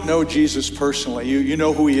you don't know Jesus personally. You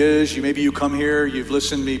know who he is. Maybe you come here, you've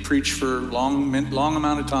listened to me preach for a long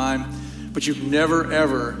amount of time, but you've never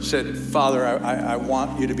ever said, Father, I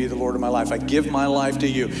want you to be the Lord of my life. I give my life to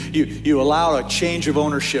you. You allow a change of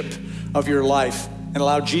ownership of your life and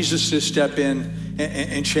allow Jesus to step in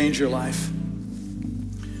and change your life.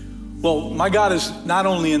 Well, my God is not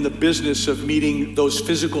only in the business of meeting those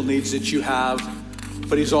physical needs that you have,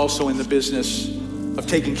 but he's also in the business of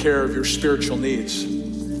taking care of your spiritual needs.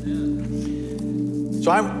 So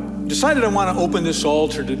I decided I want to open this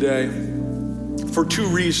altar today for two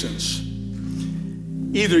reasons.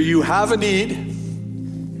 Either you have a need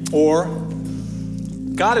or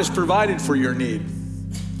God has provided for your need.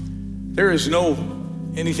 There is no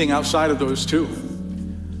anything outside of those two.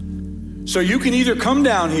 So you can either come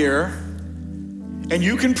down here and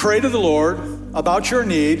you can pray to the Lord about your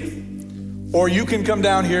need, or you can come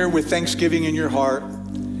down here with thanksgiving in your heart,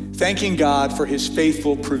 thanking God for his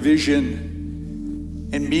faithful provision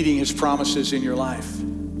and meeting his promises in your life.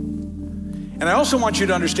 And I also want you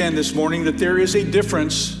to understand this morning that there is a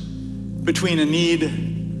difference between a need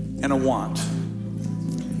and a want.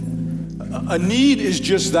 A need is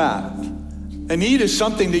just that. A need is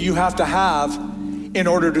something that you have to have in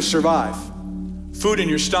order to survive. Food in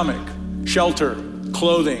your stomach, shelter,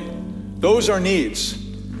 clothing, those are needs.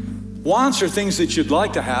 Wants are things that you'd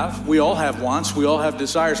like to have. We all have wants, we all have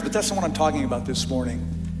desires, but that's not what I'm talking about this morning.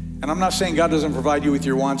 And I'm not saying God doesn't provide you with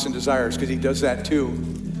your wants and desires, because he does that too.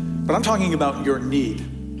 But I'm talking about your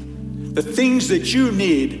need. The things that you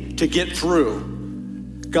need to get through,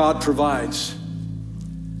 God provides.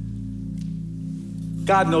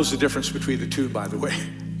 God knows the difference between the two, by the way,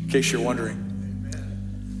 in case you're wondering.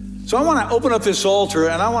 So I want to open up this altar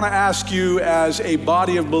and I want to ask you as a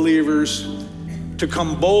body of believers to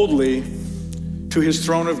come boldly to his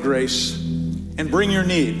throne of grace and bring your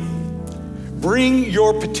need. Bring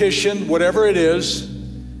your petition, whatever it is,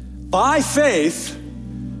 by faith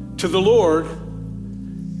to the Lord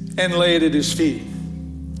and lay it at his feet.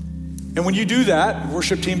 And when you do that, the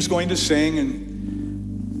worship team's going to sing,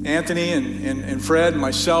 and Anthony and Fred and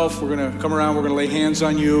myself, we're going to come around, we're going to lay hands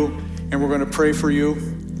on you, and we're going to pray for you.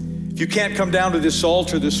 If you can't come down to this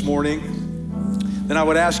altar this morning, then I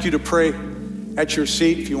would ask you to pray at your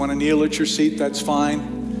seat. If you want to kneel at your seat, that's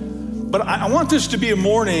fine. But I want this to be a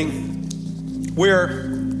morning where,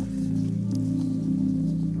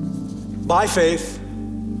 by faith,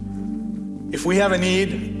 if we have a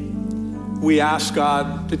need, we ask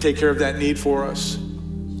God to take care of that need for us.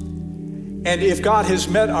 And if God has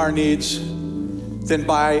met our needs, then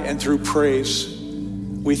by and through praise,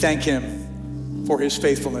 we thank him for his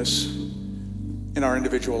faithfulness in our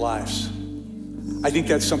individual lives. I think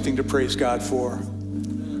that's something to praise God for.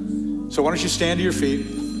 So why don't you stand to your feet?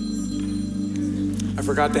 I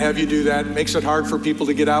forgot to have you do that. It makes it hard for people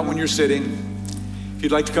to get out when you're sitting. If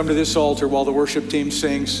you'd like to come to this altar while the worship team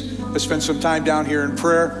sings, let's spend some time down here in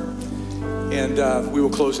prayer, and we will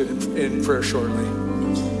close it in prayer shortly.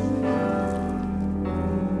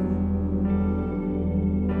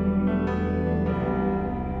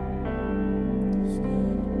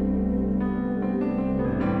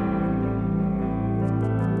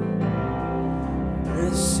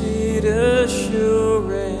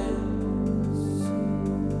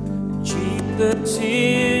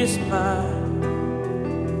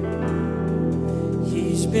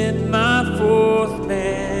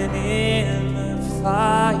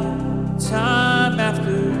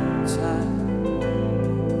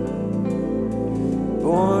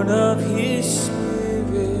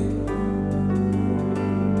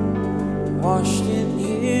 Washed in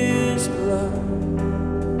his blood.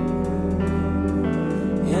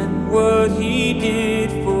 What he did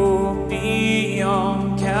for me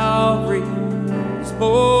on Calvary is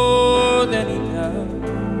more than enough.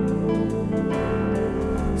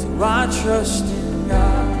 So I trust in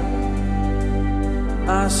God,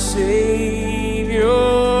 my Savior,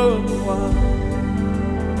 the one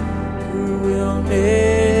who will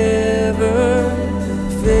never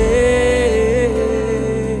fail.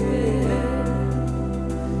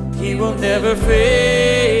 He will never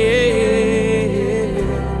fail.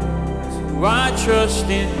 So I trust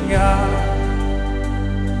in God,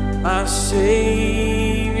 my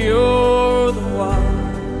Savior, the one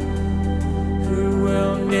who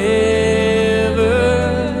will never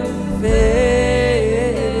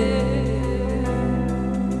fail.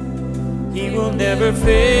 He will never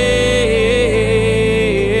fail.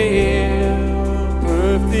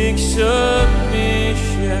 Perfect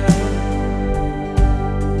submission,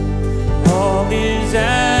 all is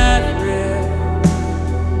at rest.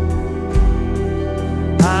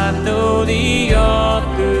 I know the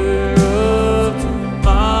author of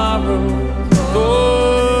tomorrow,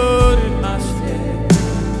 Lord in my stead.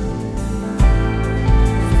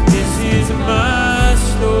 This is my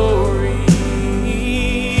story,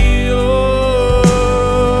 Lord,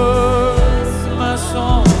 my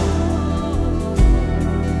song,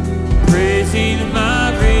 praising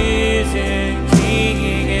my risen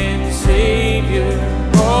King and Savior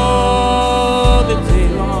all the day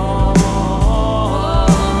long.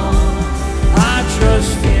 I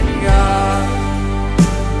trust in God,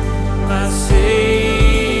 my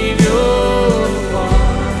Savior,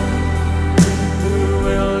 one who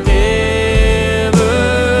will never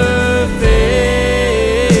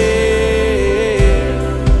fail.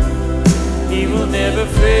 He will never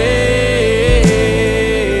fail.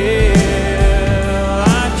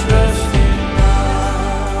 I trust in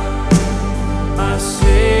God, my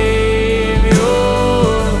Savior,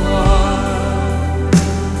 one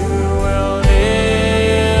who will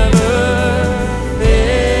never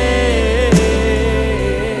fail.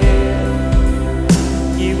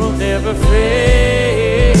 He will never fail.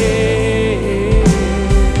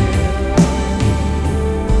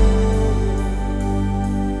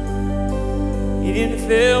 He didn't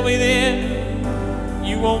fail me then,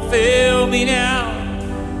 you won't fail me now.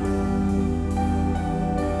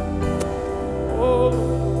 Oh,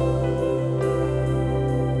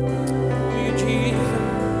 you Jesus.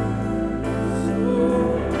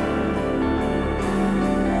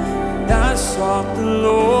 And I sought the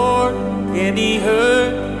Lord, and he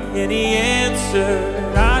heard, and he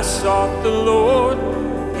answered. I sought the Lord,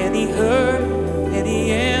 and he heard, and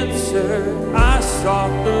he answered. I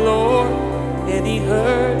sought the Lord, and he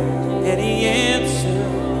heard, and he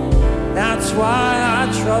answered. That's why I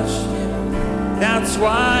trust him. That's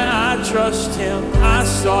why I trust him. I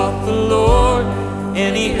sought the Lord,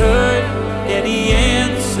 and he heard, and he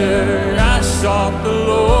answered. I sought the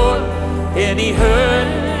Lord, and he heard,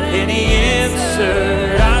 and he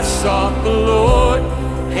answered. I sought the Lord,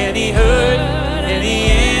 and he heard, and he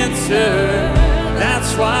answered.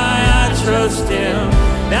 That's why I trust him.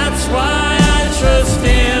 That's why I trust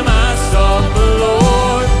him. I sought the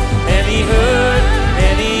Lord, and he heard,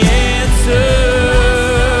 and he answered.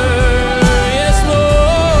 Yes,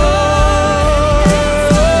 Lord.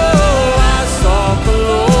 I sought the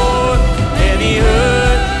Lord, and he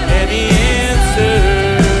heard, and he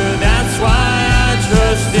answered. That's why I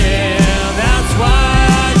trust him. That's why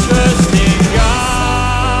I trust in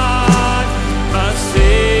God, my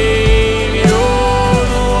Savior,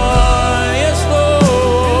 the one. Yes,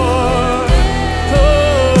 Lord. Oh,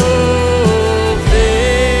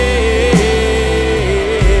 fail.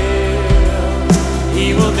 He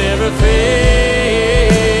will never fail.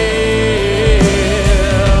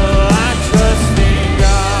 I trust in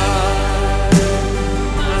God,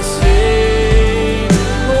 my Savior.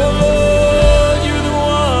 Oh, Lord, you're the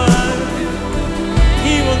one.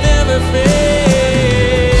 He will never fail.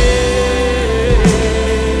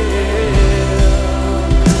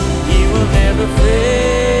 He will never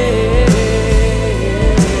fail.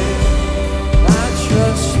 I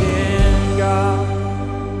trust in God.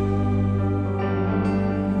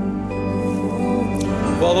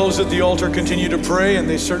 While those at the altar continue to pray, and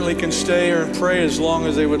they certainly can stay or pray as long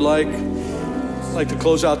as they would like, I'd like to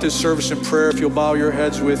close out this service in prayer if you'll bow your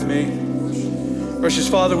heads with me. Precious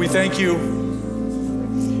Father, we thank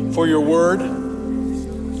you for your word.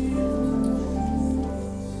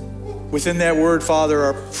 Within that word, Father,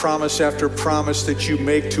 are promise after promise that you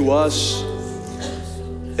make to us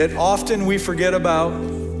that often we forget about.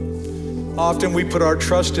 Often we put our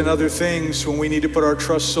trust in other things when we need to put our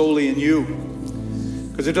trust solely in you.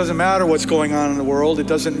 Because it doesn't matter what's going on in the world. It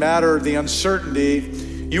doesn't matter the uncertainty.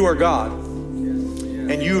 You are God,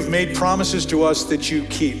 and you've made promises to us that you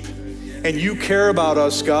keep. And you care about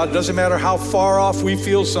us, God. It doesn't matter how far off we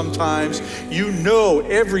feel sometimes. You know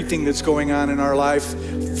everything that's going on in our life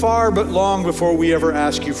far but long before we ever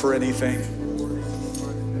ask you for anything.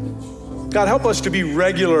 God, help us to be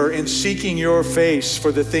regular in seeking your face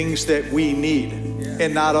for the things that we need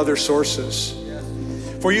and not other sources.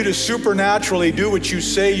 For you to supernaturally do what you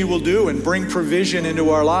say you will do and bring provision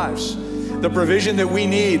into our lives. The provision that we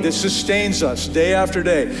need that sustains us day after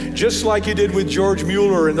day. Just like you did with George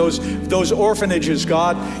Mueller and those orphanages,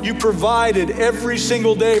 God. You provided every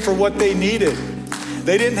single day for what they needed.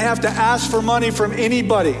 They didn't have to ask for money from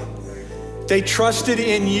anybody. They trusted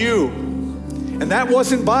in you. And that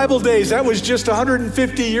wasn't Bible days. That was just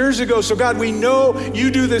 150 years ago. So God, we know you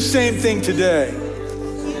do the same thing today.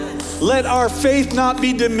 Let our faith not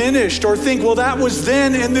be diminished or think, well, that was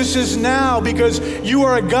then and this is now, because you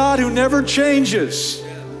are a God who never changes.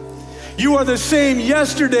 You are the same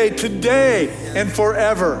yesterday, today, and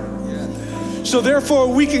forever. So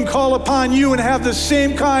therefore, we can call upon you and have the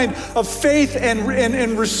same kind of faith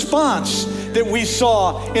and response that we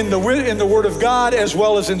saw in the Word of God as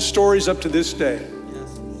well as in stories up to this day.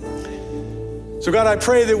 So God, I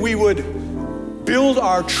pray that we would build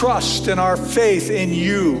our trust and our faith in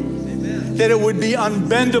you. That it would be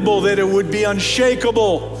unbendable, that it would be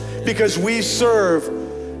unshakable, because we serve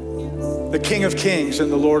the King of Kings and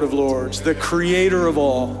the Lord of Lords, the Creator of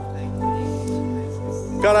all.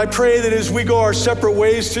 God, I pray that as we go our separate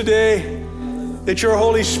ways today, that your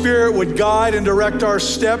Holy Spirit would guide and direct our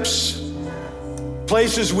steps,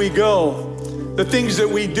 places we go, the things that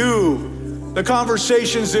we do, the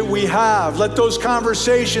conversations that we have. Let those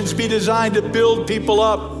conversations be designed to build people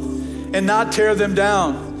up and not tear them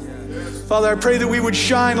down. Father, I pray that we would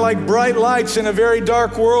shine like bright lights in a very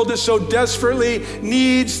dark world that so desperately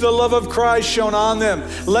needs the love of Christ shown on them.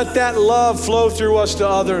 Let that love flow through us to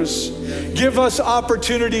others. Give us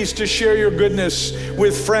opportunities to share your goodness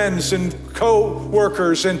with friends and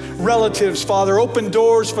co-workers and relatives, Father. Open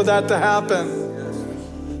doors for that to happen.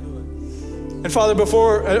 And Father,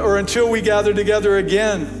 before or until we gather together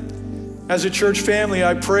again as a church family,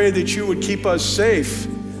 I pray that you would keep us safe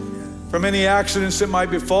from any accidents that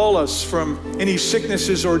might befall us, from any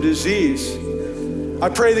sicknesses or disease. I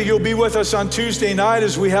pray that you'll be with us on Tuesday night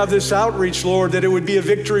as we have this outreach, Lord, that it would be a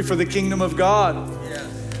victory for the kingdom of God.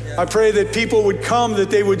 I pray that people would come, that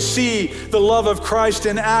they would see the love of Christ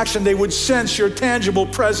in action. They would sense your tangible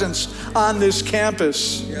presence on this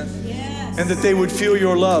campus, and that they would feel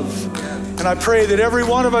your love. And I pray that every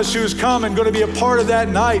one of us who's come and going to be a part of that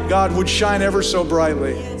night, God, would shine ever so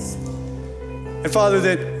brightly. And Father,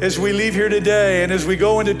 that as we leave here today and as we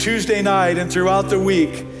go into Tuesday night and throughout the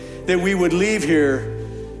week, that we would leave here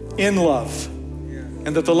in love, and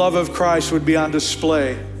that the love of Christ would be on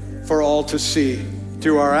display for all to see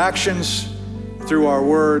through our actions, through our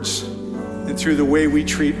words, and through the way we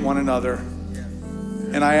treat one another.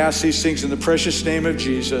 And I ask these things in the precious name of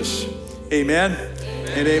Jesus. Amen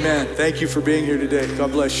and amen. Thank you for being here today.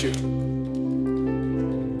 God bless you.